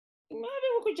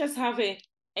could just have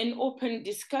an open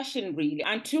discussion, really.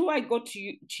 Until I got to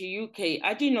UK,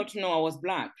 I did not know I was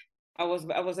Black. I was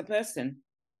a person.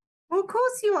 Well, of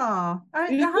course you are.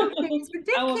 The whole thing is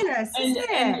ridiculous, isn't it?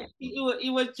 And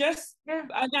it was just,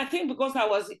 and I think because I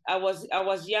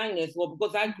was young as well,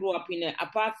 because I grew up in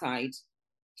apartheid.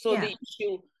 So the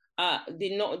issue,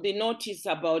 the notice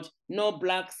about no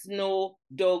blacks, no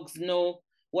dogs, no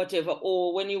whatever,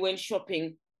 or when you went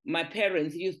shopping, my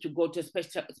parents used to go to a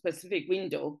specific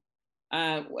window,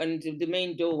 and the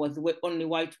main door was the only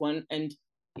white one, and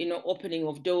opening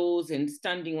of doors and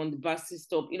standing on the bus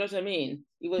stop. You know what I mean?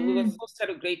 We were so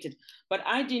segregated. But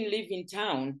I didn't live in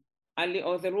town. I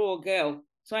was a rural girl,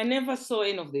 so I never saw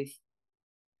any of this.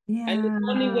 Yeah. And it's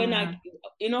only when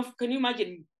can you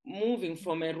imagine moving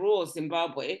from a rural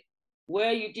Zimbabwe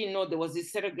where you didn't know there was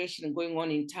this segregation going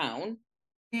on in town?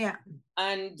 Yeah.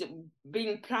 And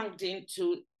being plugged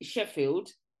into Sheffield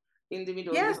in the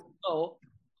middle of the snow.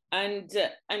 And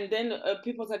then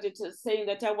people started saying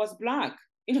that I was Black.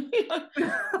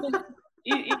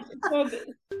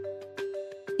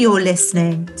 You're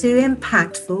listening to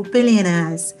Impactful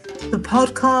Billionaires, the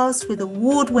podcast with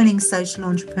award-winning social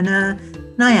entrepreneur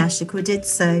Nyasha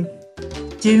Kwaditso.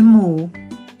 Do more,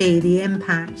 be the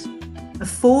impact. A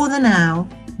For the Now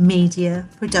media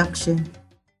production.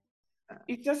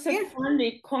 It's just a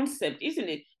funny concept, isn't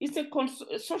it? It's a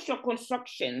social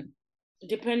construction,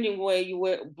 depending where you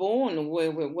were born,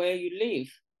 where you live.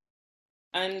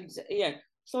 And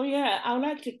I would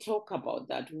like to talk about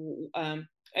that.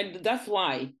 And that's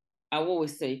why I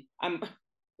always say,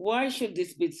 why should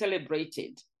this be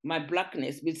celebrated? My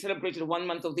Blackness be celebrated 1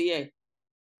 month of the year.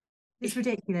 It's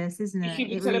ridiculous, isn't it? It should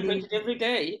be celebrated every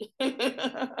day.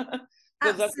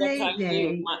 Because that's what I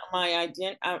do. My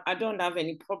identity. I don't have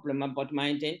any problem about my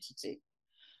identity.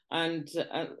 And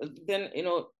then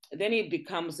it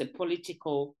becomes a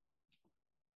political.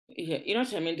 You know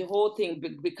what I mean? The whole thing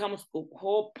becomes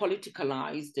whole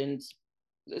politicalized, and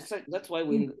that's why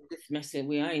we're in this mess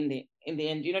we are in the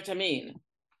end. You know what I mean?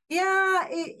 Yeah,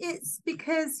 it's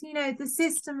because the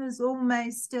system has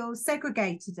almost still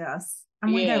segregated us,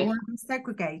 and we don't want to be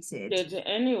segregated.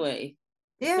 Anyway,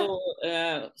 so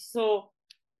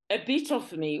a bit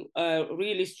of me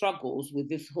really struggles with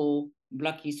this whole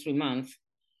Black History Month.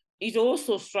 It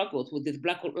also struggles with this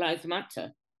Black Lives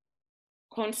Matter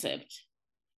concept.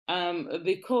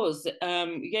 Because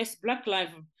yes, Black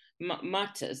Lives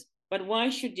matters, but why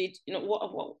should it?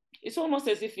 It's almost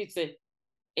as if it's a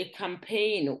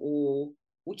campaign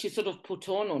which is sort of put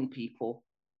on people,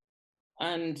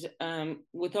 and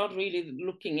without really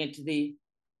looking at the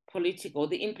political,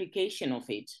 the implication of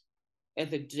it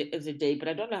as a day. But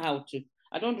I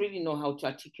don't really know how to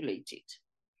articulate it.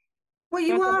 Well,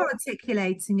 you are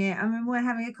articulating it. I mean, we're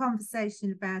having a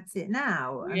conversation about it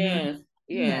now. I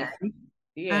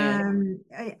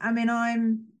mean,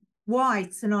 I'm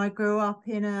white and I grew up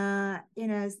in a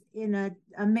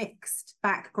mixed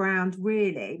background,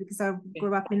 really, because I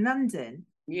grew up in London.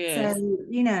 Yes.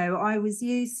 So, I was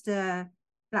used to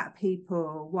Black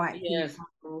people, white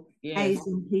people,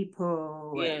 Asian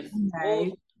people. Yes.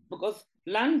 Because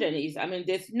London is, I mean,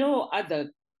 there's no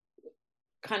other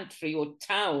country or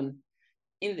town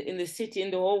in the city, in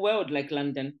the whole world like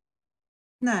London.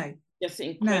 No. Just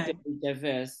incredibly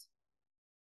diverse.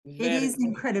 It is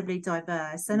incredibly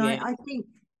diverse. And I think,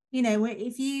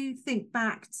 if you think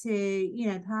back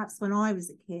to, perhaps when I was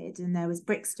a kid and there was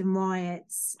Brixton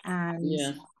riots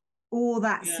and all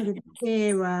that sort of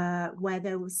era where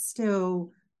there was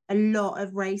still a lot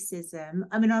of racism.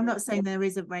 I mean, I'm not saying there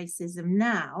isn't racism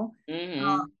now.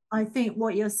 I think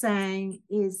what you're saying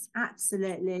is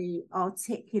absolutely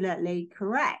articulately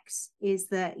correct, is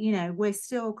that, we're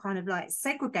still kind of like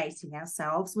segregating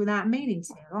ourselves without meaning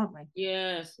to, aren't we?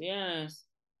 Yes.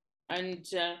 And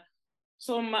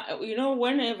so,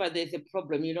 whenever there's a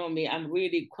problem, me, I'm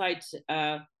really quite,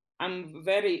 I'm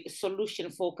very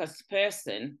solution-focused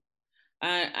person.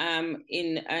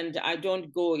 And I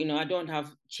don't go, I don't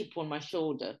have chip on my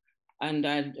shoulder, and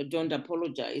I don't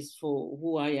apologize for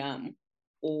who I am,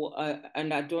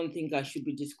 and I don't think I should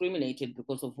be discriminated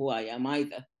because of who I am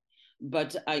either.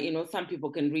 But some people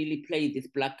can really play this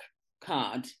black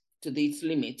card to these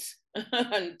limits,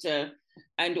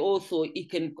 and also it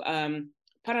can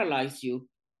paralyze you.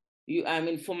 I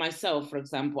mean, for myself, for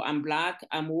example, I'm Black,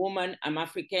 I'm a woman, I'm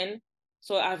African,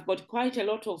 so I've got quite a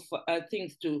lot of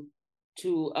things to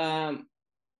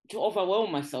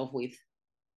overwhelm myself with,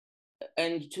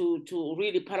 and to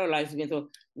really paralyze me. So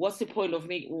what's the point of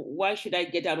me? Why should I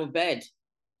get out of bed?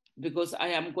 Because I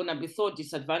am going to be so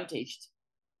disadvantaged.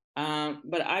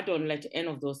 But I don't let any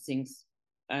of those things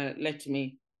let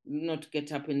me not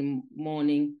get up in the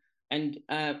morning and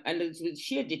it's with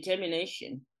sheer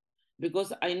determination,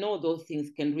 because I know those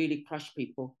things can really crush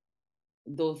people.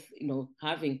 Those,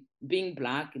 being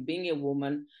Black, being a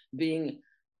woman, being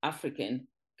African,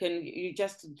 can you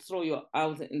just throw your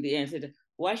out in the air and say,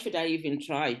 why should I even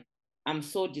try? I'm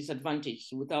so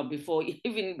disadvantaged before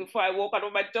I walk out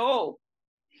of my door.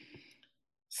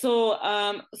 So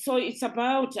it's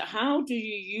about how do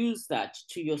you use that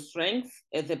to your strength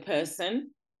as a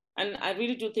person. And I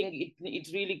really do think it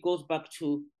really goes back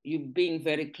to you being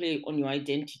very clear on your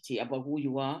identity about who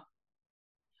you are.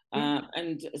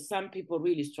 And some people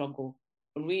really struggle.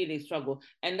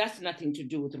 And that's nothing to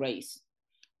do with race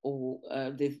or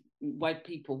the white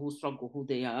people who struggle who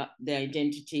they are, their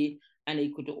identity. And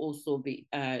it could also be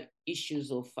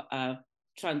issues of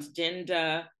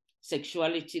transgender,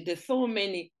 sexuality. There's so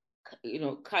many,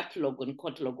 catalog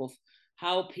of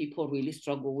how people really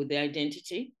struggle with their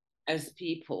identity as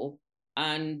people,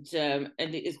 and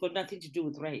it's got nothing to do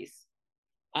with race.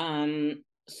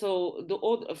 So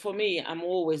for me, I'm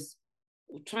always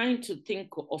trying to think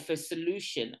of a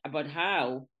solution about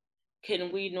how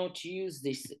can we not use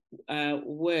this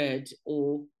word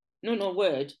or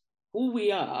word, who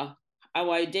we are,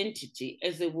 our identity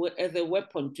as a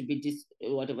weapon to be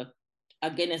whatever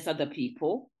against other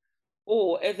people,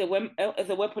 or as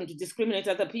a weapon to discriminate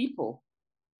other people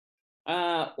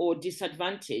or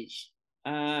disadvantage.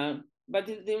 But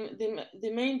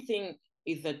the main thing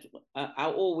is that I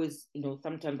always,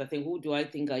 sometimes I think, who do I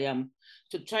think I am?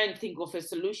 To try and think of a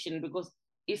solution, because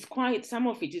some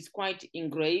of it is quite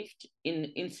engraved in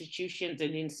institutions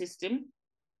and in system.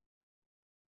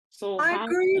 So I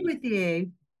agree with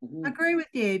you. I agree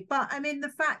with you. But I mean, the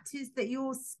fact is that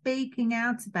you're speaking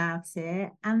out about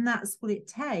it, and that's what it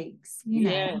takes,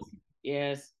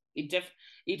 Yes.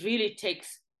 It really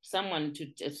takes someone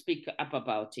to speak up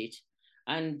about it.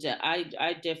 And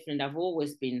I've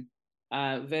always been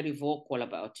very vocal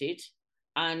about it.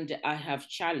 And I have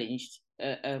challenged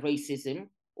racism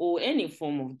or any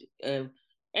form of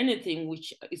anything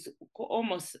which is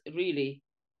almost really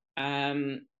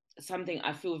something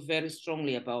I feel very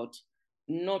strongly about,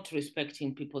 not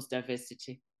respecting people's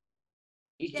diversity.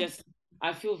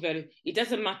 I feel it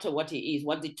doesn't matter what it is,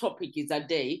 what the topic is that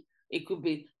day. It could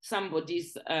be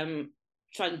somebody's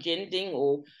transgending,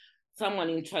 or someone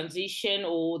in transition,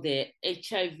 or their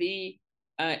HIV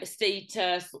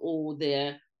status, or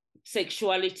their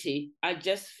sexuality. I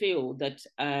just feel that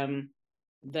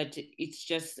that it's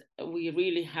just, we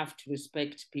really have to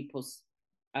respect people's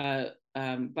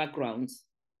backgrounds,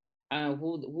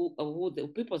 who the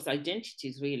people's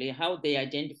identities, really, how they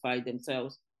identify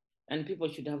themselves. And people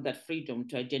should have that freedom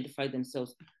to identify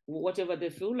themselves, whatever they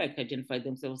feel like identify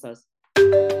themselves as.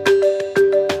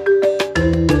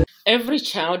 Every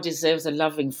child deserves a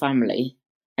loving family,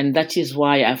 and that is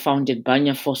why I founded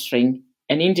Banya Fostering,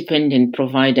 an independent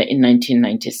provider, in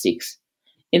 1996.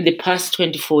 In the past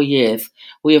 24 years,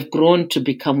 we have grown to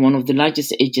become one of the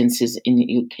largest agencies in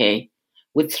the UK.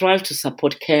 We thrive to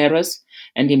support carers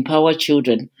and empower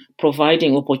children,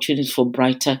 providing opportunities for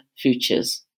brighter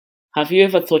futures. Have you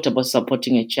ever thought about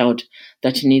supporting a child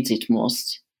that needs it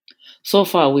most? So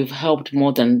far, we've helped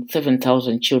more than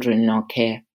 7,000 children in our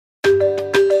care.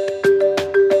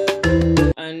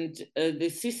 And the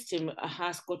system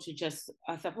has got to just,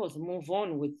 I suppose, move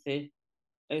on with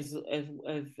as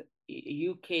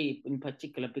UK in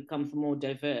particular becomes more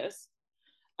diverse.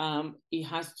 It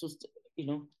has to,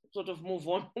 sort of move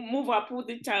up with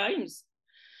the times.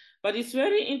 But it's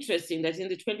very interesting that in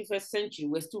the 21st century,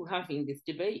 we're still having this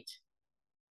debate.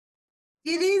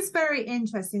 It is very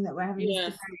interesting that we're having this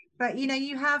debate. But,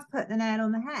 you have put the nail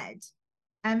on the head.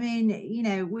 I mean,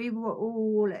 we were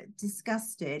all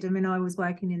disgusted. I mean, I was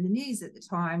working in the news at the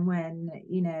time when,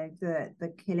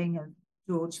 the killing of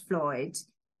George Floyd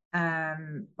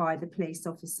by the police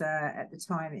officer at the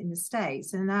time in the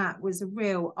States. And that was a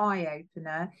real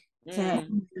eye-opener to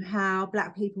how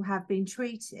Black people have been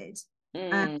treated.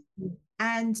 And,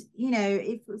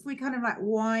 if we kind of like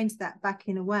wind that back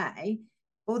in a way,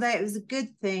 although it was a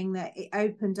good thing that it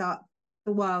opened up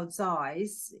the world's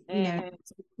eyes,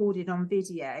 it's recorded on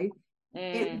video,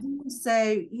 it was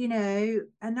also,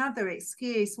 another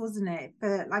excuse, wasn't it,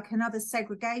 for like another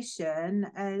segregation,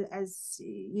 as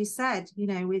you said,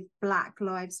 with Black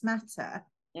Lives Matter.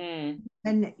 And,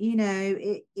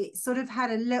 it sort of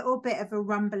had a little bit of a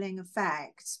rumbling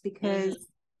effect, because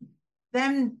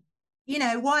then,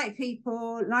 white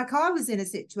people, like I was in a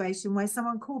situation where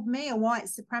someone called me a white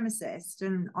supremacist,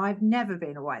 and I've never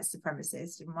been a white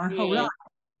supremacist in my whole life.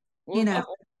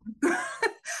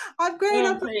 I've grown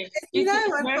up.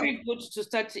 It's very good to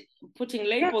start putting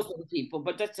labels on people,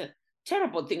 but that's a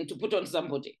terrible thing to put on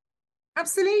somebody.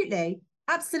 Absolutely.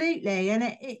 Absolutely.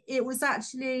 And it was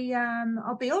actually,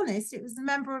 I'll be honest, it was a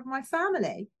member of my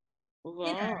family. Wow.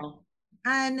 You know,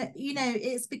 and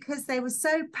it's because they were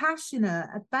so passionate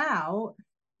about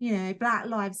Black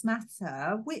Lives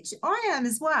Matter, which I am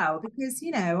as well, because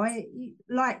I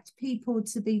liked people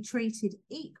to be treated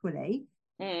equally.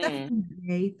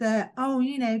 Definitely that,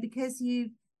 because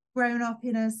you've grown up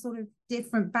in a sort of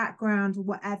different background or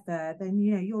whatever, then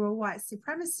you're a white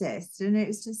supremacist. And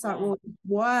it's just like, well,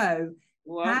 whoa,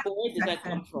 where did that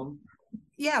come from?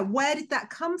 Yeah, where did that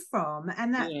come from?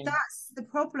 And that's the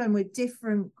problem with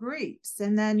different groups.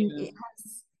 And then it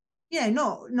has,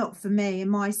 not for me in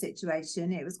my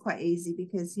situation, it was quite easy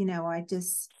because I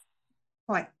just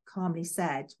quite calmly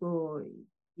said, well,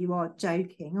 you are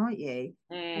joking, aren't you?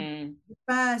 The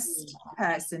first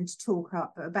person to talk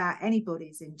up about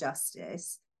anybody's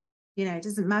injustice, it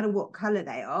doesn't matter what color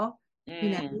they are,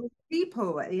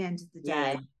 people at the end of the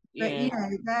day. But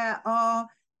there are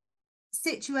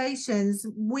situations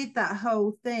with that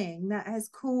whole thing that has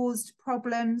caused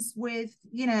problems with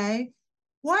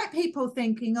white people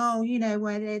thinking, oh,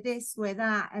 where they're this, we're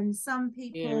that, and some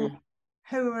people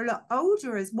who are a lot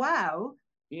older as well.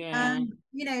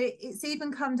 It's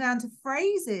even come down to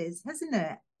phrases, hasn't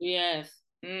it? Yes.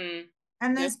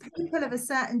 And there's people of a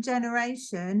certain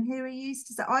generation who are used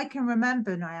to, I can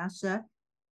remember, Nyasha,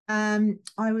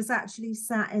 I was actually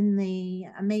sat in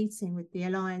a meeting with the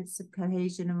Alliance of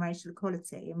Cohesion and Racial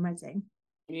Equality in Reading.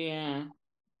 Yeah.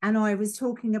 And I was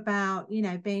talking about,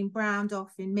 being browned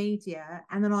off in media.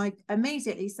 And then I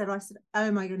immediately said,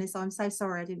 oh my goodness, I'm so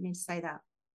sorry. I didn't mean to say that.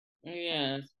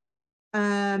 Yes.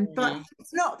 But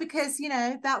it's not because,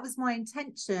 that was my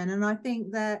intention. And I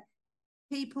think that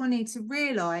people need to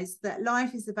realize that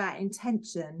life is about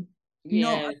intention,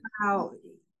 not about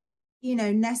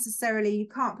necessarily, you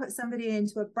can't put somebody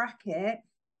into a bracket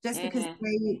just because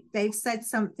they've said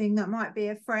something that might be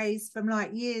a phrase from like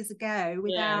years ago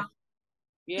without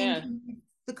thinking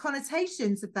the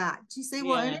connotations of that. Do you see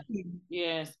what I mean?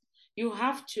 Yes. You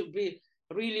have to be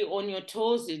really on your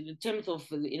toes in terms of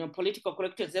political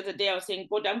correctness. The other day I was saying,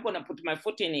 God, I'm going to put my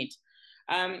foot in it.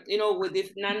 With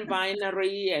this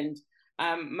non-binary and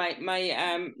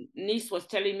my niece was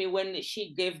telling me when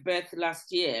she gave birth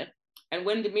last year, and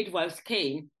when the midwives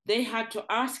came, they had to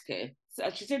ask her. So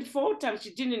she said 4 times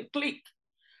she didn't click.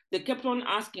 They kept on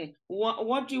asking,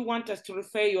 what do you want us to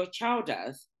refer your child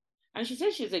as? And she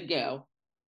said she's a girl.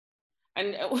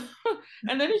 And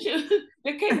and then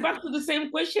they came back to the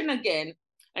same question again.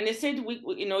 And they said,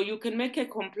 you can make a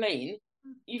complaint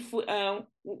if we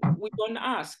don't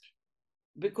ask,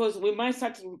 because we might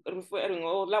start referring,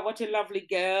 oh, what a lovely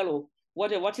girl, or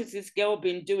what is this girl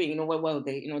been doing? Well,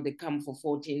 they come for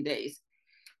 14 days.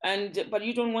 But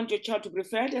you don't want your child to be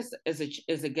referred as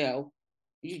a girl.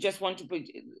 You just want to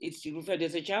be it's referred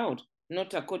as a child,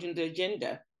 not according to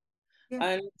gender.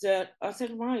 And I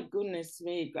said, my goodness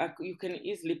me, you can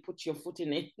easily put your foot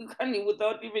in it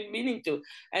without even meaning to.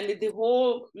 And the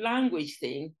whole language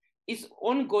thing is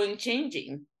ongoing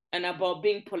changing and about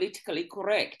being politically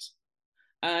correct.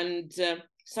 And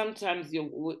sometimes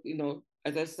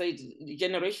as I said, the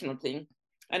generational thing.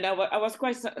 And I was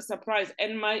quite surprised.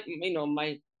 And my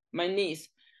niece,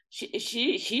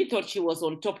 she thought she was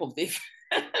on top of this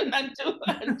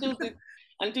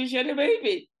until she had a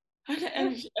baby.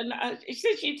 And she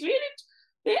said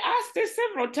they asked her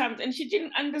several times and she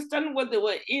didn't understand what they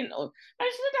were in. And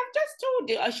she said, I've just told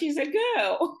you, she's a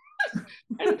girl.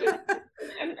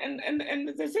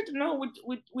 and they said, no,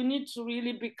 we need to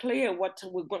really be clear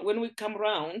when we come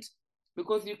around,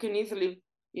 because you can easily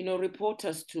report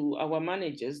us to our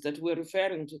managers that we're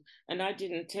referring to, and I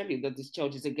didn't tell you that this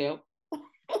child is a girl.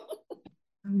 Oh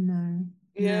no.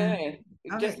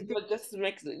 Just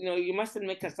makes you mustn't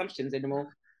make assumptions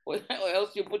anymore, or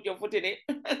else you put your foot in it.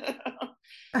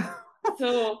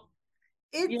 So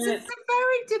it's a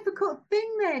very difficult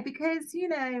thing there, because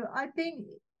I think,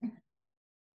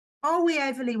 are we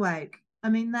overly woke? I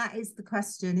mean, that is the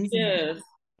question, isn't it?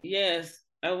 Yes.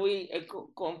 Are we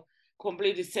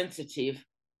completely sensitive?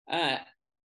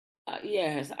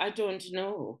 Yes, I don't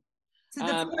know. To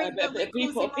the point that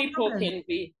we're causing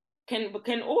people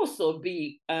can also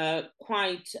be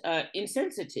quite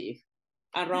insensitive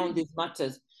around these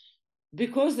matters,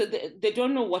 because they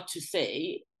don't know what to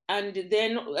say, and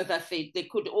then, as I said, they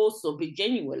could also be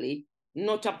genuinely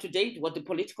not up to date what the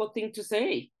political thing to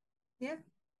say. Yeah.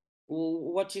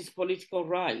 What is political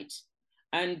right?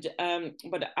 And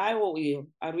but I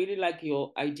really like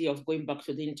your idea of going back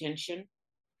to the intention.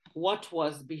 What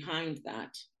was behind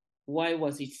that? Why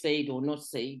was it said or not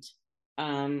said?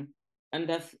 And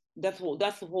that's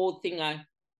the whole thing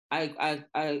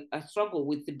I struggle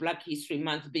with the Black History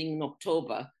Month being in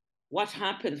October. What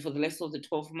happens for the rest of the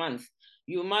 12 months?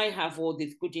 You might have all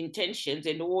these good intentions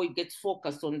and all it gets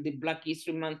focused on the Black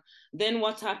History Month. Then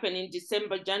what's happened in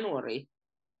December, January?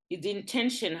 The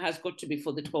intention has got to be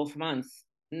for the 12 months,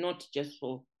 not just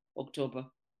for October.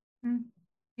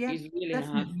 Yeah, it really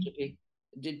definitely. has to be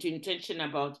the intention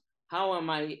about how am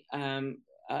I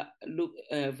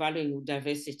valuing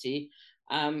diversity,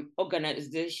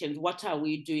 organizations, what are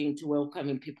we doing to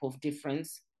welcoming people of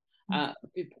difference,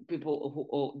 people who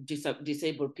are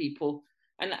disabled people.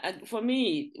 And for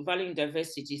me, valuing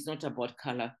diversity is not about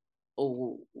color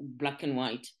or black and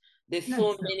white. There's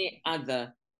so many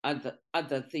other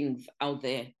things out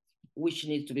there which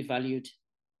need to be valued.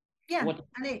 Yeah, what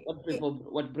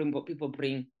people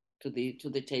bring to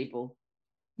the table.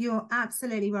 You're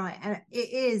absolutely right, and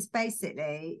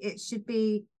it should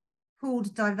be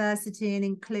called Diversity and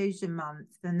Inclusion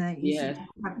Month, and that you should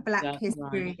have Black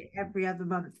History every other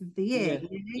month of the year.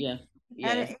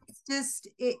 And it's just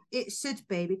it should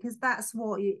be, because that's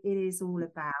what it is all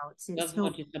about. That's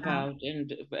what it's about,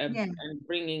 and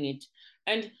bringing it,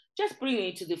 and just bringing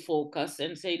it to the focus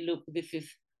and say, look, this is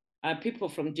people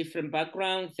from different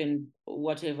backgrounds and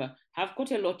whatever have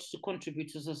got a lot to contribute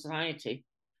to society.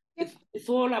 It's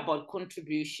all about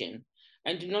contribution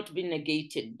and not be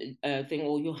negated thing,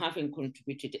 or you haven't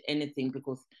contributed anything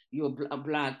because you're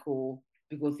Black or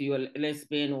because you're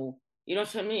lesbian, or you know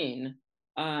what I mean.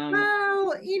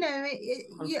 Well, you've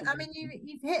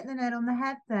hit the nail on the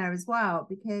head there as well,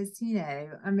 because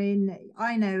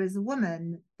I know as a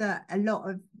woman that a lot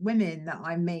of women that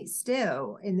I meet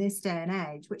still in this day and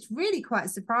age, which really quite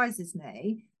surprises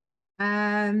me,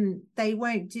 they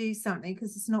won't do something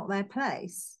because it's not their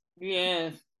place.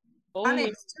 Yes. And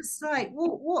it's just like,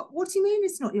 what do you mean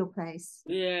it's not your place?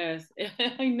 Yes,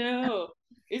 I know.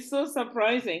 It's so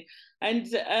surprising. And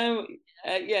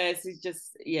yes, it's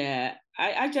just,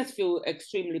 I just feel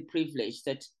extremely privileged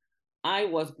that I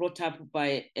was brought up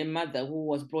by a mother who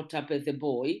was brought up as a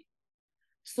boy.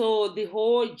 So the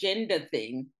whole gender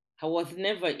thing was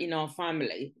never in our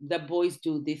family. The boys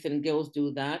do this and girls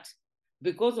do that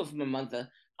because of my mother.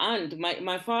 And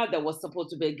my father was supposed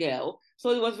to be a girl.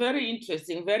 So it was very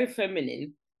interesting, very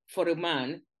feminine for a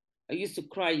man. I used to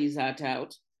cry his heart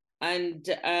out. And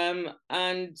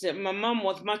my mom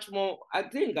was much more, I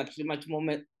think actually much more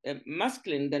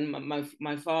masculine than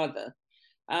my father.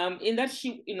 In that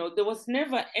there was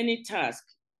never any task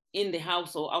in the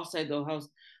house or outside the house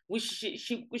which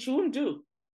she wouldn't do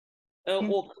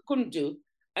or couldn't do.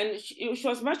 And she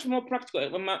was much more practical.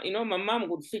 My mom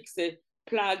would fix a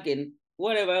plug and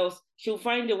whatever else. She'll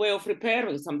find a way of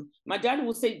repairing something. My dad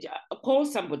would say, call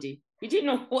somebody. He didn't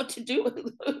know what to do.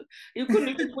 You couldn't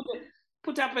even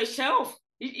put up a shelf.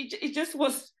 It just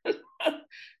was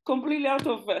completely out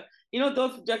of,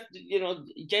 those just,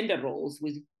 gender roles.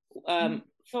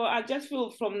 So I just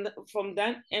feel from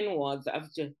that inwards,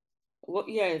 I've just,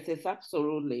 yes, it's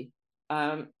absolutely.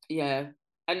 And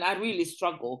I really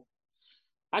struggle.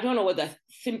 I don't know whether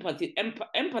sympathy,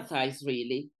 empathize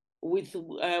really with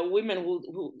women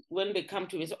who, when they come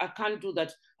to me, so I can't do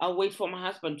that. I'll wait for my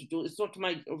husband to do. It's not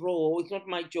my role. It's not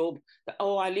my job.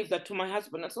 Oh, I leave that to my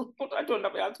husband. I said, but I don't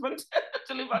have a husband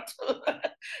to leave that to.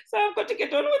 So I've got to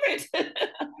get on with it.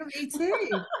 Me too.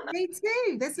 Me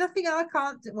too. There's nothing I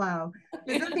can't do. Well,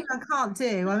 there's nothing I can't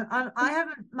do. I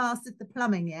haven't mastered the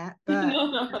plumbing yet, but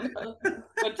no.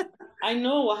 But I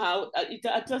know how it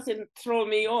doesn't throw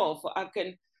me off.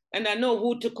 And I know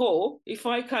who to call if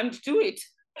I can't do it.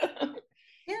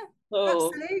 Yeah, so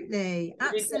absolutely.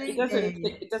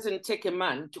 It doesn't take a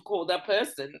man to call that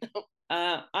person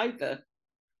either.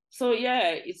 So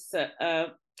it's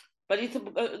but it's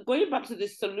going back to the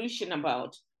solution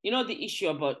about the issue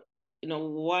about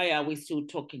why are we still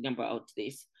talking about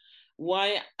this?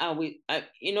 Why are we?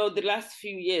 The last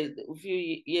few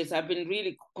years, I've been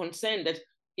really concerned that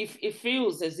if it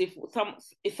feels as if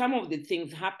some of the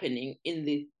things happening in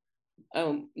the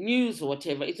news or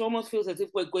whatever, it almost feels as if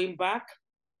we're going back.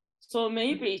 So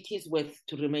maybe it is worth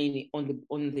to remain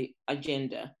on the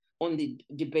agenda, on the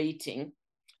debating.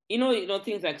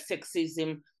 Things like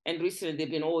sexism, and recently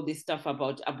there've been all this stuff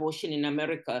about abortion in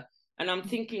America. And I'm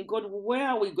thinking, God, where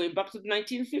are we going back to the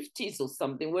 1950s or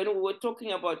something, when we were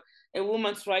talking about a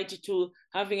woman's right to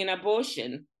having an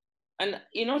abortion? And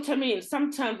you know what I mean?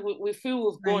 Sometimes we feel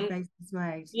we've gone,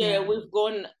 we've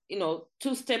gone,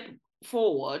 2 steps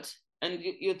forward, and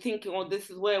you're thinking, oh, this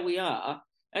is where we are.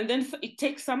 And then it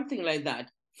takes something like that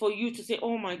for you to say,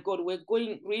 oh my God, we're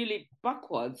going really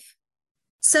backwards.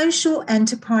 Social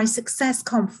Enterprise Success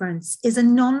Conference is a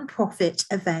non-profit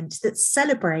event that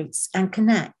celebrates and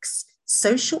connects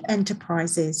social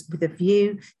enterprises with a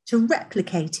view to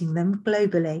replicating them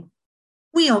globally.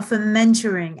 We offer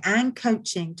mentoring and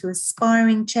coaching to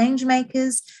aspiring change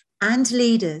makers and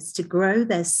leaders to grow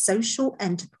their social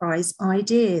enterprise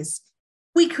ideas.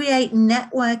 We create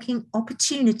networking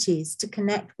opportunities to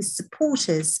connect with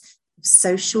supporters of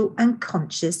social and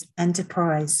conscious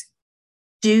enterprise.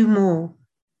 Do more.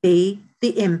 Be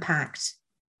the impact.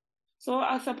 So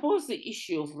I suppose the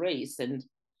issue of race and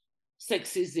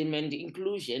sexism and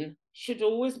inclusion should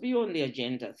always be on the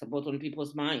agenda, about on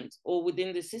people's minds or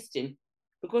within the system,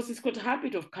 because it's got a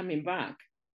habit of coming back.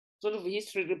 Sort of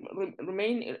history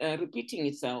repeating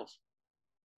itself.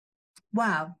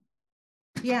 Wow.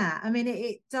 Yeah, I mean,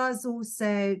 it does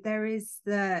also, there is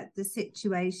the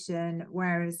situation,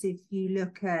 whereas if you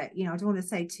look at, I don't want to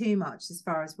say too much as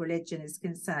far as religion is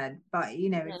concerned, but, if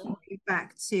you go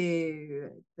back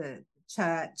to the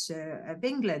Church of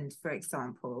England, for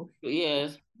example,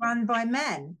 yes, run by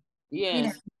men.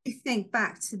 Yes. You think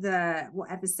back to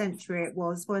whatever century it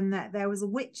was when there was a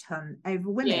witch hunt over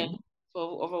women. Yeah,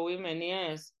 over women,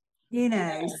 yes.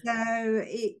 So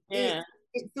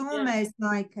it's almost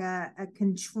like a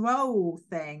control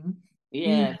thing.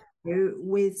 Yeah.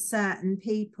 With certain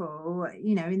people,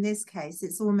 in this case,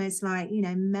 it's almost like,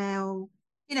 male,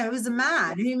 it was a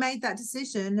man who made that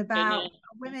decision about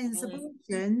women's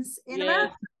abortions in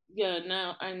America. Yeah,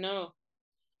 now I know.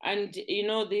 And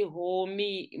the whole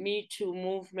Me Too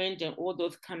movement and all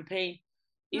those campaigns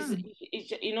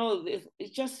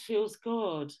it just feels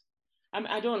good.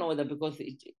 I don't know whether because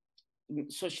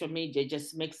social media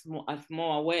just makes us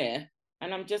more aware,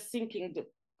 and I'm just thinking,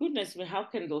 goodness me, how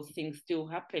can those things still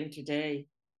happen today?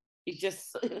 It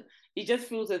just it just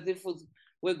feels as if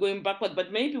we're going backward,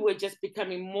 but maybe we're just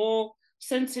becoming more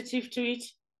sensitive to it.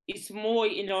 It's more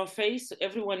in our face.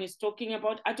 Everyone is talking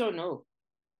about. I don't know.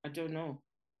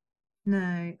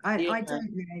 No, I don't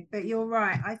know, but you're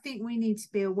right. I think we need to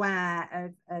be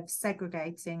aware of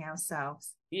segregating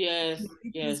ourselves. Yes,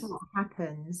 this is what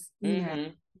happens,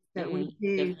 that we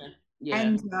do Yeah.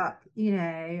 end up,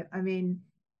 I mean,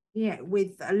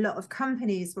 with a lot of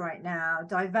companies right now,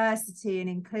 diversity and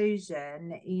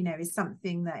inclusion, is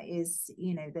something that is,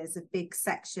 there's a big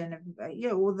section of,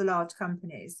 all the large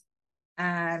companies.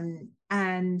 And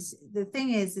the thing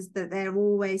is that they're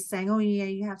always saying, oh,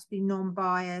 you have to be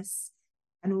non-biased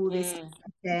and all this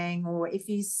thing. Or if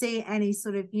you see any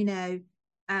sort of,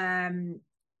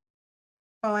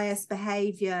 biased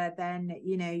behavior, then,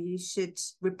 you should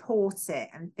report it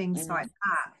and things like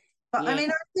that. But I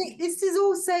mean, I think this is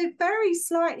also very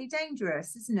slightly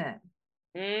dangerous, isn't it?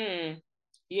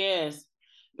 Yes,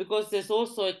 because there's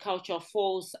also a culture of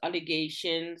false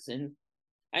allegations, and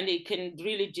it can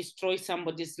really destroy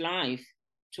somebody's life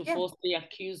to falsely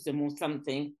accuse them of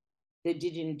something they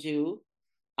didn't do,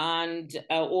 and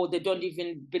or they don't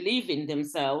even believe in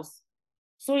themselves.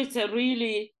 So it's a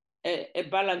really a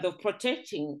balance of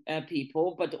protecting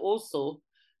people, but also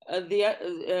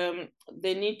they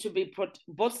need to be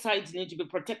both sides need to be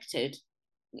protected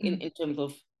in terms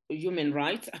of human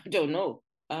rights. I don't know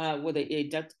whether it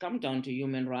does come down to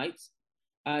human rights.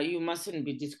 You mustn't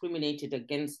be discriminated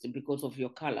against because of your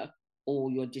color or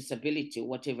your disability,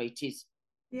 whatever it is,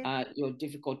 your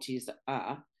difficulties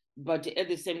are. But at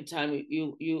the same time,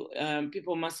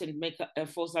 people mustn't make a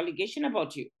false allegation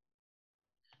about you.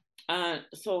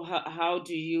 So how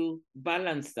do you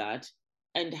balance that,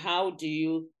 and how do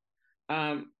you,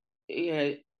 I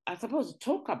suppose,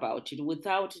 talk about it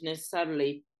without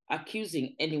necessarily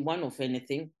accusing anyone of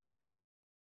anything?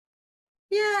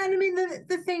 Yeah, and I mean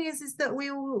the thing is that we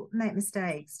all make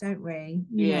mistakes, don't we?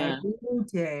 We all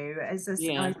do. As I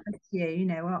said to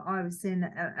you, I was in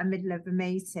a middle of a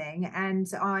meeting and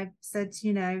I said,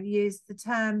 use the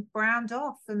term browned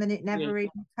off. I mean, it never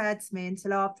even occurred to me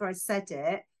until after I said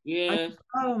it. Thought,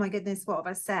 oh my goodness, what have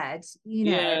I said?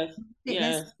 There's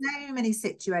so many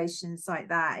situations like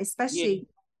that, especially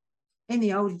in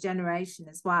the older generation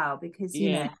as well, because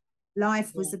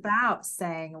life was about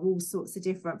saying all sorts of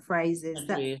different phrases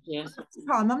that at the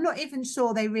time I'm not even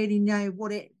sure they really know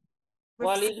what it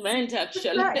meant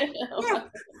actually. I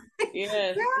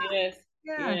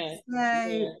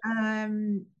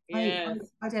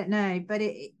don't know, but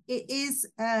it is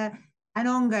an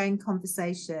ongoing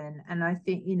conversation, and I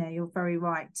think you're very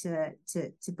right to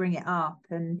bring it up,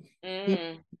 and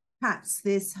perhaps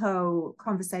this whole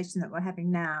conversation that we're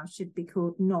having now should be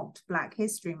called Not Black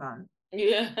History Month.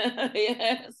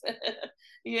 Yes.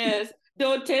 The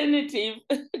alternative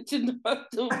to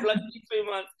Black History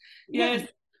Month. Yes,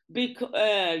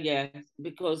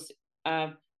 because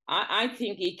I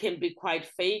think it can be quite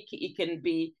fake. It can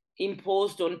be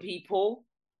imposed on people.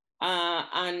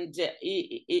 and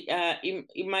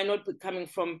it might not be coming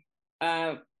from,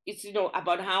 it's,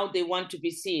 about how they want to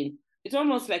be seen. It's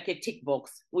almost like a tick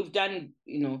box. We've done,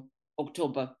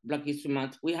 October, Black History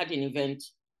Month. We had an event.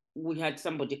 We had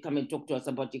somebody come and talk to us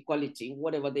about equality,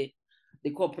 whatever the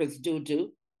corporates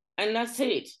do. And that's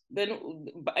it. Then,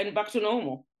 and back to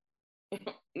normal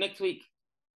next week.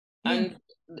 Yeah.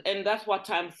 And that's what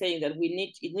I'm saying, that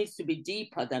it needs to be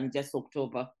deeper than just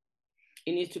October.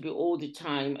 It needs to be all the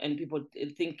time, and people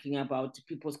thinking about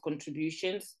people's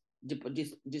contributions,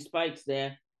 despite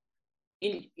their,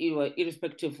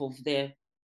 irrespective of their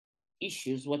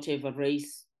issues, whatever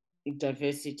race,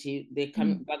 diversity,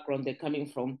 background they're coming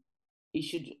from. It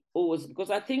should always, because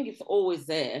I think it's always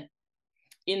there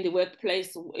in the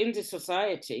workplace, in the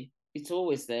society. It's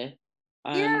always there.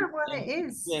 Yeah, well, it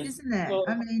is, isn't it? So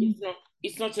I mean,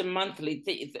 it's not a monthly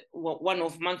thing. It's a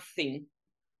one-off month thing.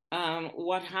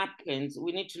 What happens?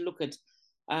 We need to look at.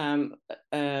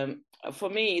 For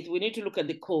me, we need to look at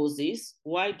the causes.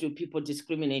 Why do people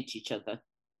discriminate each other?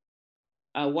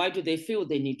 Why do they feel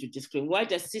they need to discriminate? Why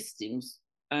does systems?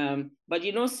 But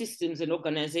systems and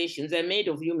organizations, they're made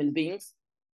of human beings.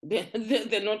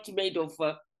 They're not made of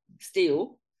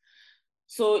steel.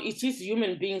 So it is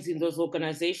human beings in those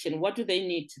organizations. What do they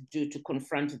need to do to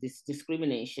confront this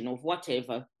discrimination of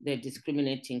whatever they're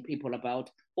discriminating people about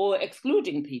or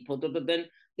excluding people? Then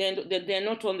they're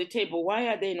not on the table. Why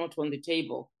are they not on the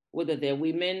table? Whether they're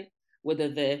women, whether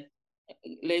they're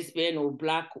lesbian or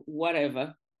Black,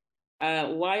 whatever.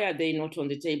 Why are they not on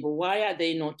the table? Why are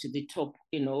they not to the top?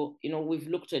 We've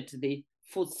looked at the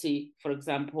FTSE, for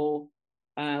example,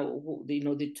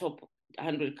 the top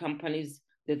 100 companies,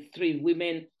 the 3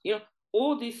 women,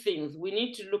 all these things. We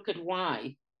need to look at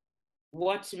why.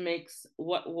 Why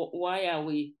are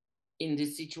we in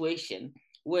this situation?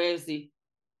 Where's the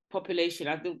population?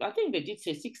 I think they did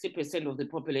say 60% of the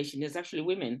population is actually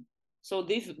women. So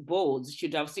these boards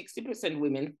should have 60%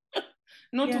 women,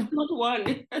 not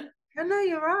one. No,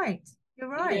 you're right. You're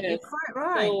right. Yes. You're quite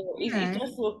right. So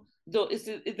it's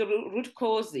just the root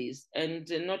causes, and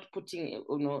not putting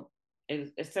a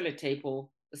sellotape or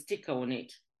a sticker on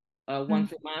it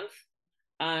once a month,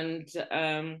 and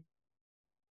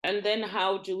then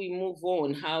how do we move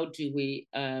on? How do we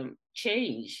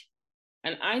change?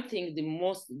 And I think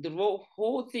the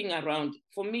whole thing around,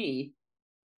 for me,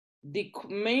 the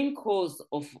main cause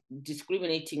of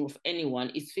discriminating of anyone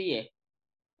is fear.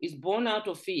 It's born out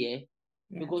of fear,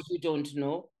 because you don't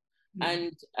know.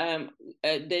 And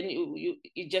then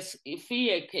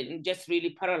fear can just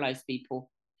really paralyze people,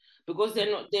 because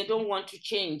they don't want to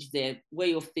change their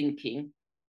way of thinking,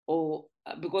 or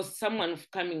because someone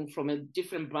coming from a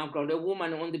different background, a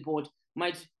woman on the board,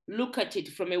 might look at it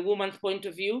from a woman's point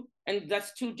of view, and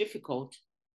that's too difficult.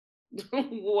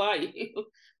 Why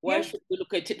should we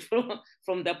look at it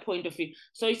from that point of view?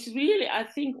 So it's really, I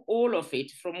think, all of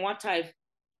it, from what I've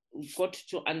got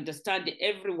to understand,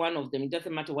 every one of them, it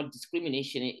doesn't matter what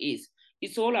discrimination it is,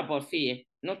 it's all about fear,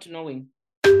 not knowing.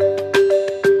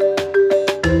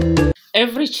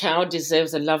 Every child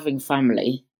deserves a loving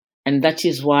family, and that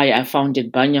is why I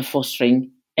founded Banya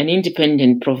Fostering, an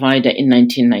independent provider, in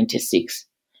 1996.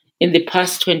 In the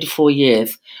past 24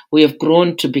 years, we have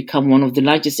grown to become one of the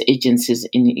largest agencies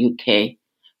in the UK.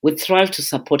 We thrive to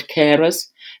support carers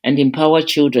and empower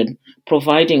children,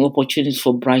 providing opportunities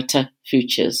for brighter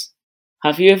futures.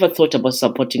 Have you ever thought about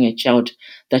supporting a child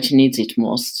that needs it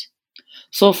most?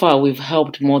 So far, we've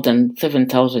helped more than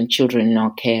 7,000 children in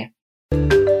our care.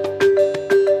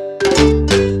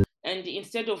 And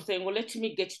instead of saying, well, let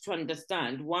me get to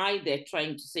understand why they're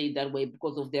trying to say it that way,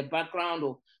 because of their background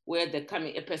or where they're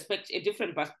coming, a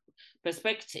different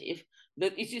perspective,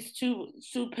 that it is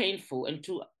too painful and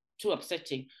too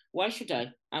upsetting. Why should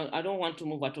I don't want to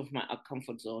move out of my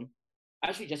comfort zone.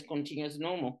 I should just continue as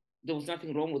normal. There was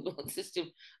nothing wrong with the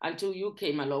system until you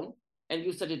came along and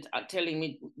you started telling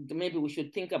me maybe we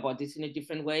should think about this in a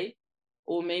different way,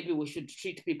 or maybe we should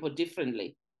treat people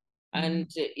differently.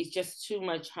 And it's just too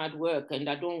much hard work, and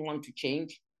I don't want to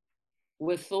change.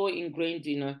 We're so ingrained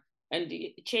in and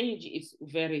change is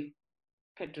very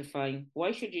petrifying.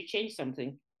 Why should you change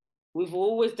something? We've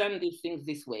always done these things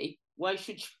this way. Why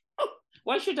should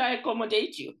I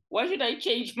accommodate you? Why should I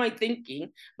change my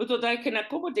thinking because I can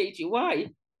accommodate you? Why?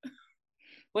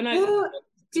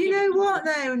 Do you know what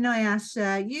though,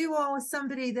 Nyasha? You are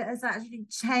somebody that has actually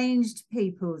changed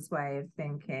people's way of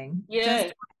thinking. Yeah.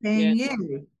 Just being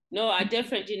you. No, I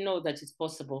definitely know that it's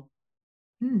possible.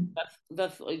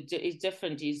 It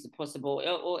definitely is possible.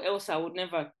 Or else I would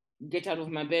never get out of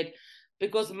my bed,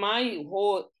 because my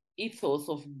whole ethos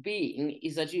of being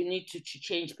is that you need to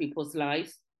change people's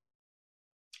lives,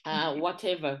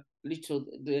 whatever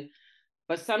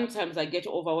but sometimes I get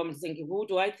overwhelmed thinking, who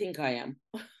do I think I am?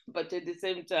 But at the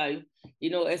same time,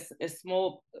 a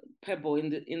small pebble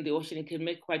in the ocean, it can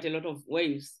make quite a lot of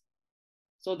waves.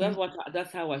 So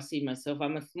that's how I see myself.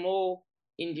 I'm a small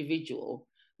individual,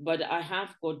 but I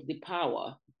have got the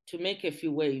power to make a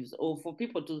few waves, or for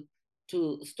people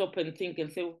to stop and think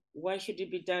and say, why should it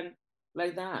be done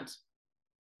like that?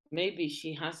 Maybe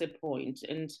she has a point,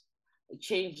 and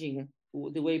changing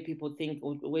the way people think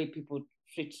or the way people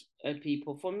treat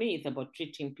people. For me, it's about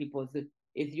treating people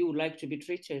as you like to be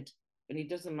treated, and it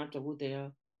doesn't matter who they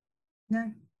are.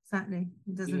 No, exactly.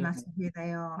 It doesn't matter who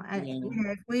they are. And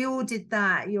if we all did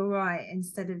that, you're right,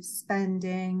 instead of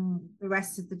spending the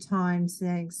rest of the time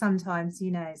saying, sometimes,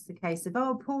 it's the case of,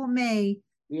 oh, poor me,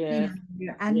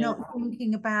 and not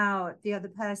thinking about the other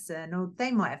person, or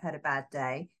they might have had a bad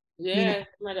day. Yeah,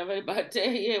 might have a very bad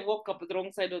day. Yeah, woke up with the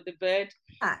wrong side of the bed.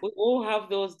 We all have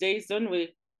those days, don't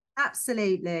we?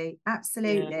 Absolutely.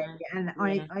 And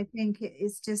I think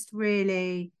it's just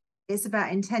really, it's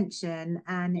about intention,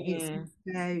 and it's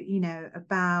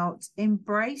about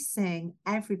embracing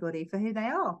everybody for who they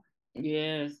are.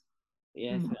 Yes,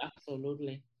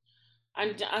 absolutely.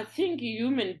 And I think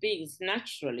human beings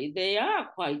naturally, they are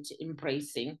quite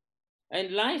embracing,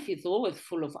 and life is always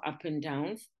full of up and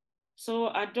downs. So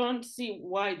I don't see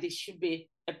why this should be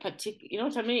a particular, you know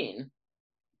what I mean?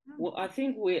 Well, I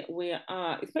think we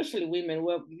are, especially women,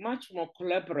 we're much more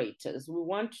collaborators. We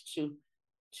want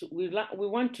we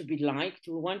want to be liked.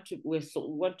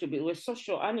 We're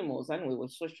social animals, and we're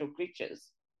social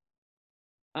creatures.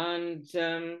 And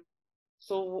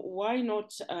so why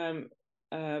not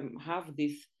have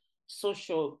this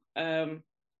social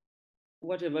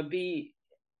whatever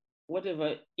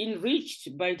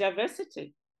enriched by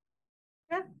diversity?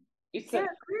 Yeah,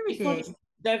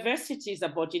 diversity is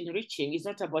about enriching. It's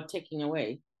not about taking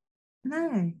away.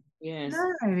 No. Yes.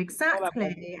 No,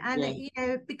 exactly. And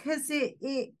because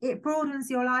it broadens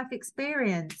your life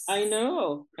experience. I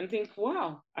know. And think,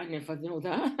 wow, I never knew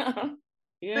that.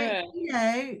 Yeah. But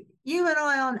you and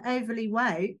I aren't overly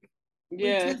woke.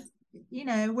 Yes.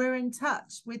 We're in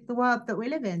touch with the world that we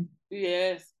live in.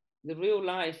 Yes, the real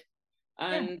life.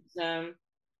 And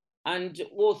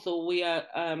also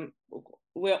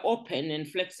we're open and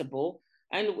flexible,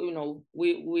 and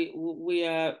we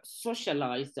are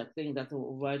socialized. I think that's the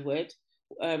right word.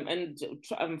 And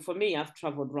for me, I've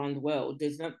traveled around the world.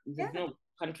 There's no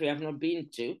country I've not been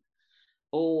to,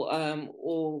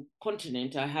 or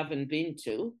continent I haven't been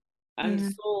to, and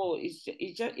so it's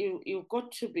just you've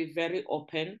got to be very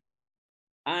open,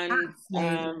 and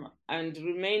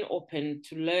remain open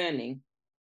to learning.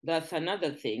 That's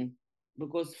another thing,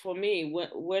 because for me,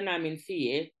 when I'm in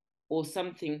fear or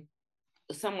someone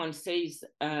says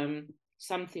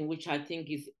something which I think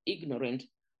is ignorant,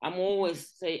 I'm always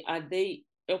say, are they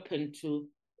open to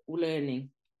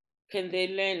learning? Can they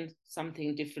learn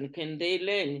something different? Can they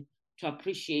learn to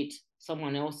appreciate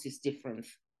someone else's difference?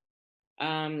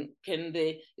 Can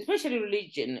they, especially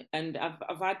religion, and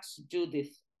I've had to do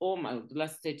this all the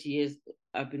last 30 years.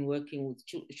 I've been working with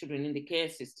children in the care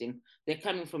system. They're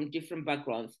coming from different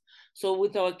backgrounds. So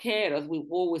with our carers, we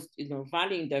always,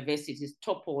 valuing diversity is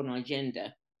top on our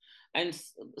agenda. And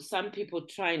some people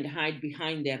try and hide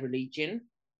behind their religion,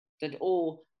 that,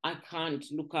 oh, I can't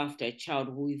look after a child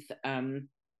who is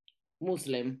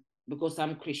Muslim because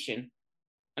I'm Christian.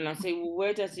 And I say, well,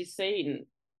 where does it say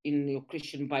in your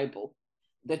Christian Bible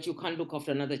that you can't look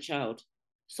after another child?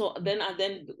 So then I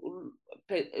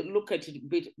look at it a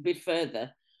bit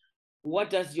further. What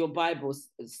does your Bible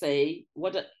say?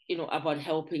 About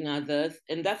helping others?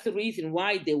 And that's the reason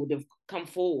why they would have come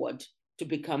forward to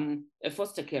become a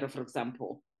foster carer, for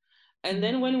example. And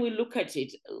then when we look at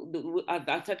it,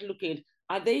 I start looking at,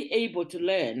 are they able to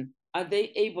learn? Are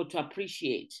they able to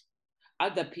appreciate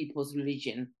other people's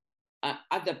religion,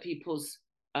 other people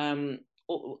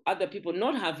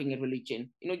not having a religion?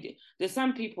 There's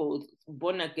some people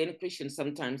born again Christians,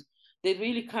 sometimes they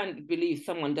really can't believe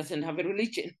someone doesn't have a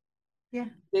religion. Yeah.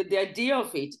 The idea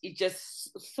of it is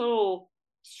just so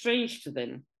strange to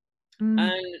them.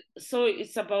 And so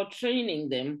it's about training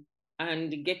them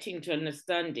and getting to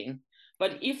understanding.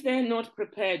 But if they're not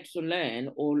prepared to learn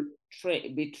or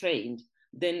be trained,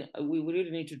 then we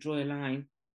really need to draw a line.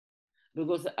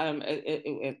 Because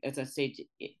as I said,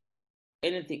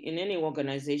 anything in any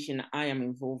organization I am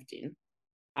involved in,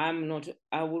 I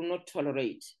will not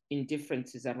tolerate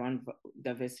indifferences around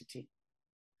diversity.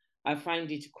 I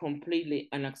find it completely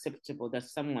unacceptable that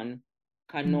someone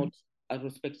cannot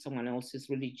respect someone else's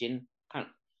religion.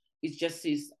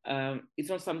 It's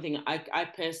not something I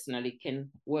personally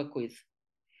can work with.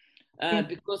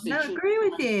 because the no, I children. agree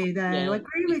with you though. Yeah, I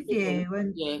agree with you.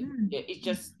 And yeah,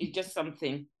 it's just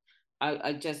something.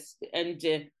 I just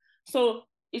so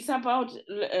it's about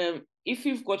if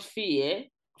you've got fear,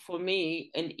 for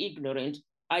me, and ignorant,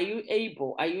 are you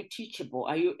able? Are you teachable?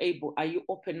 Are you able? Are you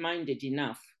open-minded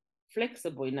enough,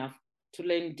 flexible enough to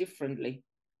learn differently,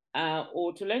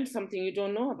 or to learn something you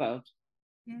don't know about?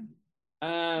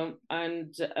 yeah.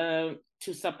 And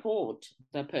to support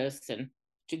the person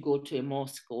to go to a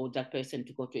mosque, or that person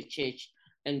to go to a church,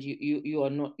 and you are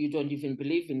not, you don't even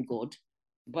believe in God,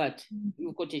 but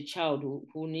you've got a child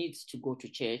who needs to go to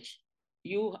church.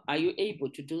 Are you able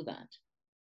to do that?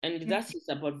 And Yeah. that's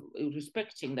about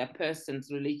respecting that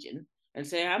person's religion and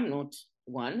say, I'm not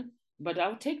one, but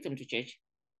I'll take them to church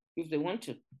if they want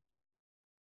to.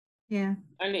 Yeah.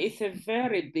 And it's a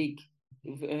very big,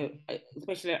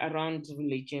 especially around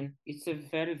religion, it's a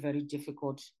very, very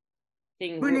difficult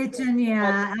thing. Religion,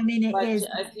 yeah. I mean, it But is.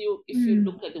 if you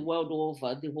look at the world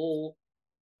over, the whole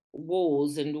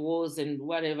wars and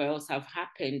whatever else have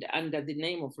happened under the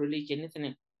name of religion, isn't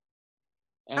it?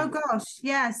 Oh gosh,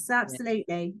 yes, Yeah.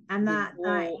 absolutely. And The that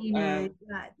whole,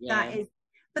 that yeah, is,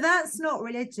 but that's not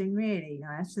religion really,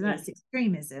 no. So yeah, that's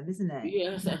extremism, isn't it?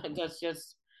 yes. That's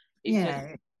just, it's just,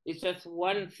 Yeah. it's just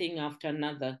one thing after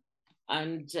another,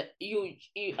 and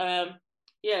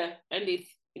yeah, and it's,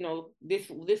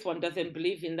 this one doesn't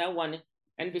believe in that one,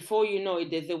 and before you know it,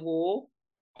 there's a war,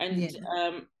 and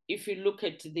Yeah. if you look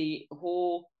at the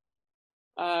whole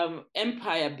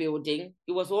empire building,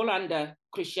 it was all under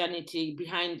Christianity.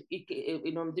 Behind it,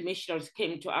 the missionaries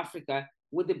came to Africa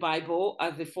with the Bible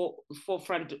as the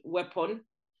forefront weapon,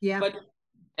 Yeah. but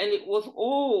and it was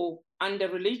all under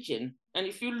religion. And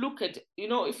if you look at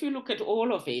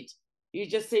all of it, you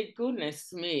just say,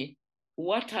 goodness me,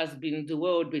 what has been the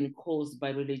world been caused by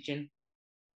religion?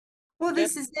 Well,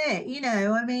 this is it,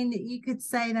 I mean, you could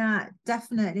say that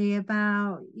definitely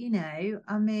about,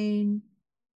 I mean,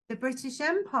 the British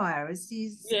Empire, as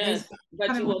Yes, but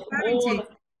kind it of was referring to. all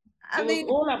I it was mean,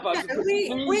 all about the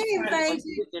main we part was invaded.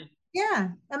 religion. Yeah,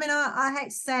 I mean, I hate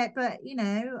to say it, but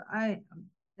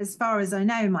as far as I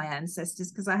know, my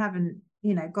ancestors, because I haven't,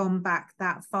 gone back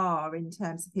that far in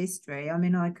terms of history. I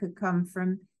mean, I could come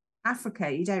from Africa.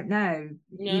 You don't know,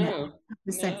 No,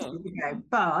 the no. centuries ago.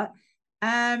 But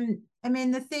I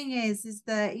mean, the thing is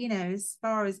that as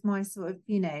far as my sort of,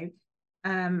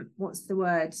 what's the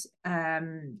word?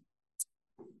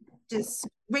 Just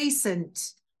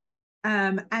recent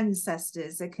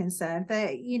ancestors are concerned,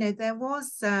 that there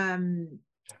was the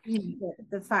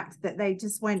fact that they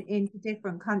just went into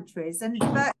different countries and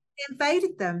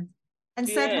invaded them and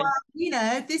said, Yeah,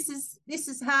 well, this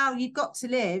is how you've got to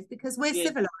live because we're yes,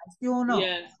 civilized, you're not.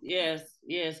 yes, yes,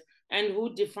 yes. And who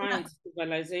Yeah, defines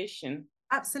civilization?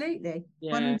 absolutely,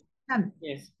 Yeah, 100%.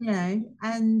 yes.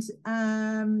 And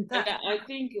And that I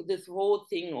think this whole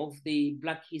thing of the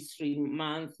Black History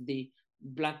Month, the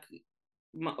Black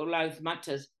Lives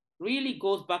Matters, really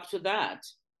goes back to that,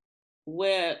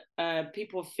 where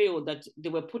people feel that they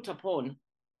were put upon,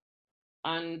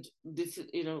 and this,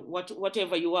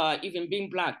 whatever you are, even being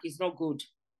black is not good.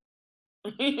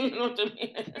 You know what I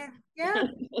yeah, yeah,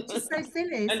 mean? just so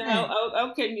silly, And isn't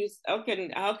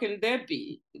it? how can there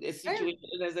be a Yeah, situation?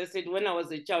 As I said, when I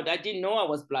was a child, I didn't know I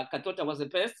was black. I thought I was a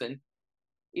person.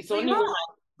 It's well, you only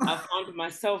when I are. found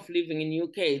myself living in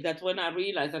UK that when I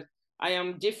realized that I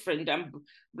am different. I'm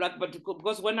black, but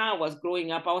because when I was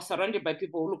growing up, I was surrounded by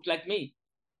people who looked like me.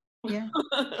 Yeah,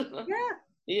 yeah,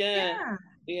 Yeah, yeah.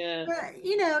 yeah, But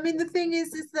I mean, the thing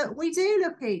is that we do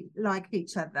look like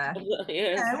each other.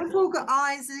 yes, We've all got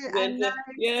eyes yes, and nose.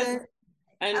 yes.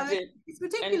 I And mean, it's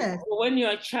and ridiculous. when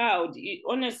you're a child,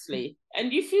 honestly,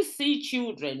 and if you see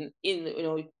children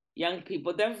in young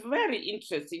people, they're very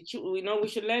interesting. We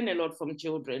should learn a lot from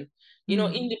children. In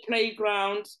the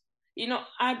playground.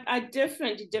 I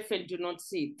definitely do not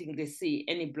think they see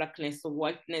any blackness or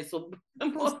whiteness or.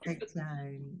 Of course they don't.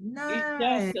 It's No.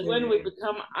 just when we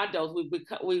become adults,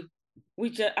 we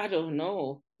just, I don't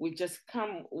know. We just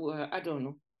come. I don't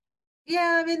know.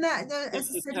 Yeah, I mean as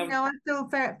Just I said, become. I feel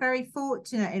very, very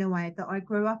fortunate in a way that I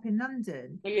grew up in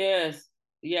London Yes.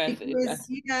 Yes. because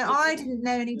I didn't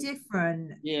know any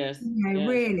different. Yes. Yes.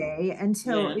 Really,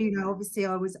 until Yes. obviously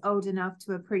I was old enough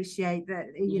to appreciate that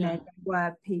Yeah. there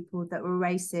were people that were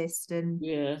racist and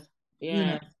Yes. you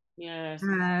know Yes. Yes.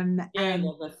 Yeah, and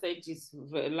as I said,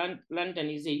 London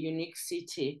is a unique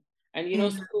city. And yeah,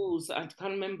 schools, I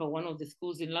can't remember one of the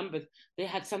schools in Lambeth, they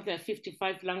had something like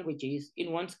 55 languages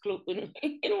in one school,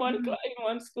 in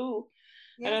one school.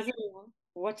 And yeah. I said,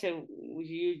 what a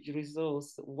huge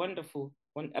resource. Wonderful.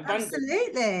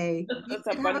 Absolutely. You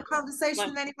could have a conversation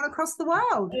with anyone across the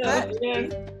world. Yes,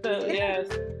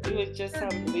 it was just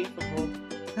unbelievable.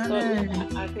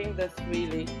 I think that's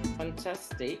really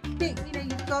fantastic. I think,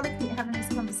 you've got to keep having this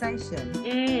conversation.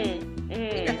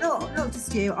 Not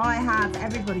just you. I have.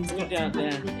 Everybody's got to have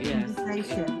this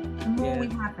conversation. The more we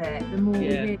have it, the more we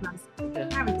realise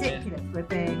how ridiculous we're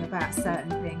being about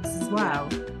certain things as well.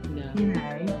 You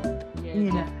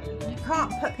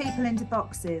can't put people into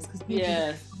boxes because people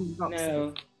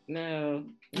No.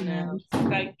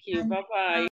 Thank you. Bye-bye.